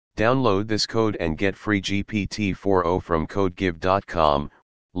Download this code and get free GPT-4o from codegive.com,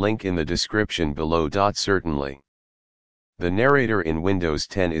 link in the description below. Certainly. The narrator in Windows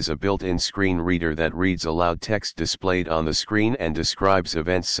 10 is a built-in screen reader that reads aloud text displayed on the screen and describes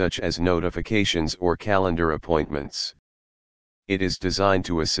events such as notifications or calendar appointments. It is designed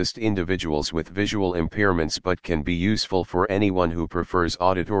to assist individuals with visual impairments but can be useful for anyone who prefers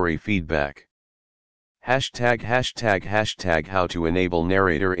auditory feedback. ### How to enable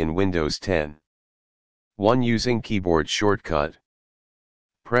narrator in Windows 10. 1. Using keyboard shortcut.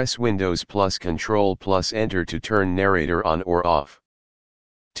 Press Windows plus Ctrl plus Enter to turn narrator on or off.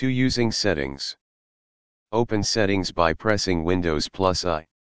 2. Using settings. Open settings by pressing Windows plus I.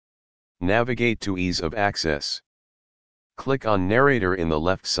 Navigate to ease of access. Click on narrator in the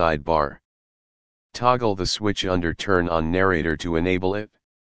left sidebar. Toggle the switch under turn on narrator to enable it.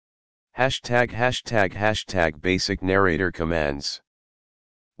 ### Basic narrator commands.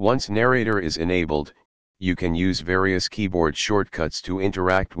 Once narrator is enabled, you can use various keyboard shortcuts to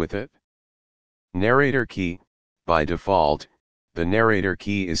interact with it. Narrator key. By default, the narrator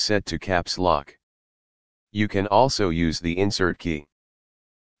key is set to caps lock. You can also use the insert key.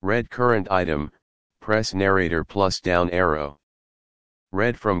 Read current item, press narrator plus down arrow.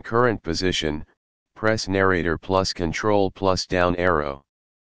 Read from current position, press narrator plus Ctrl plus down arrow.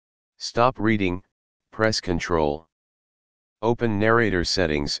 Stop reading, press Ctrl. Open narrator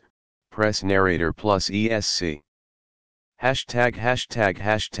settings, press narrator plus ESC.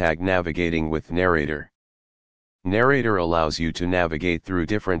 ### Navigating with narrator. Narrator allows you to navigate through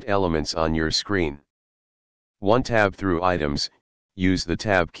different elements on your screen. 1. Tab through items. Use the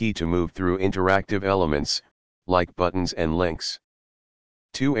tab key to move through interactive elements, like buttons and links.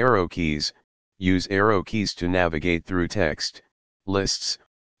 2. Arrow keys. Use arrow keys to navigate through text, lists,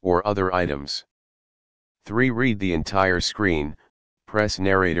 or other items. 3. Read the entire screen. Press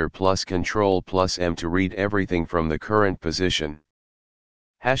narrator plus Ctrl plus M to read everything from the current position.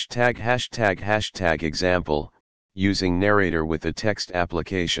 ### Example, using narrator with a text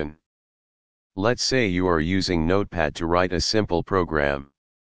application. Let's say you are using Notepad to write a simple program.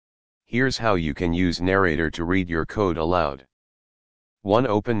 Here's how you can use narrator to read your code aloud. 1.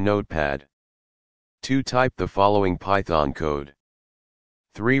 Open Notepad. 2. Type the following Python code.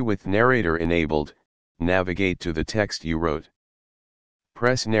 3. With narrator enabled, navigate to the text you wrote.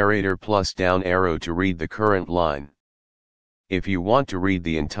 Press narrator plus down arrow to read the current line. If you want to read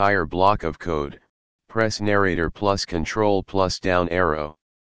the entire block of code, press narrator plus Ctrl plus down arrow.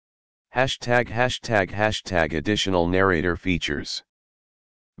 ### Additional narrator features.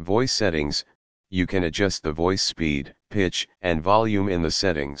 Voice settings. You can adjust the voice speed, pitch, and volume in the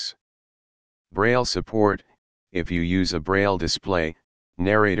settings. Braille support. If you use a Braille display,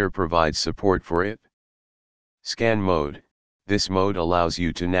 narrator provides support for it. Scan mode. This mode allows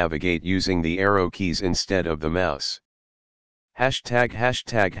you to navigate using the arrow keys instead of the mouse. ###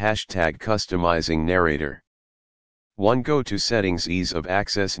 Customizing narrator. 1. Go to settings, ease of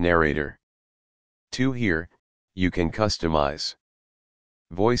access narrator. 2. Here, you can customize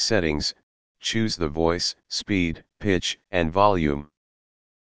voice settings. Choose the voice, speed, pitch, and volume.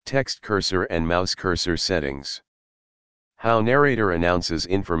 Text cursor and mouse cursor settings. How narrator announces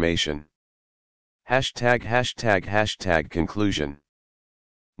information. Conclusion.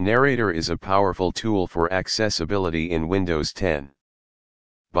 Narrator is a powerful tool for accessibility in Windows 10.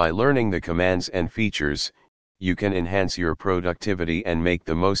 By learning the commands and features, you can enhance your productivity and make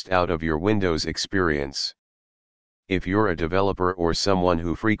the most out of your Windows experience. If you're a developer or someone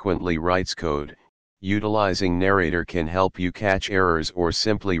who frequently writes code, utilizing narrator can help you catch errors or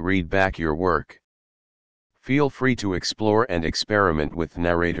simply read back your work. Feel free to explore and experiment with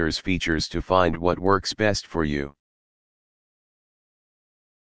narrator's features to find what works best for you.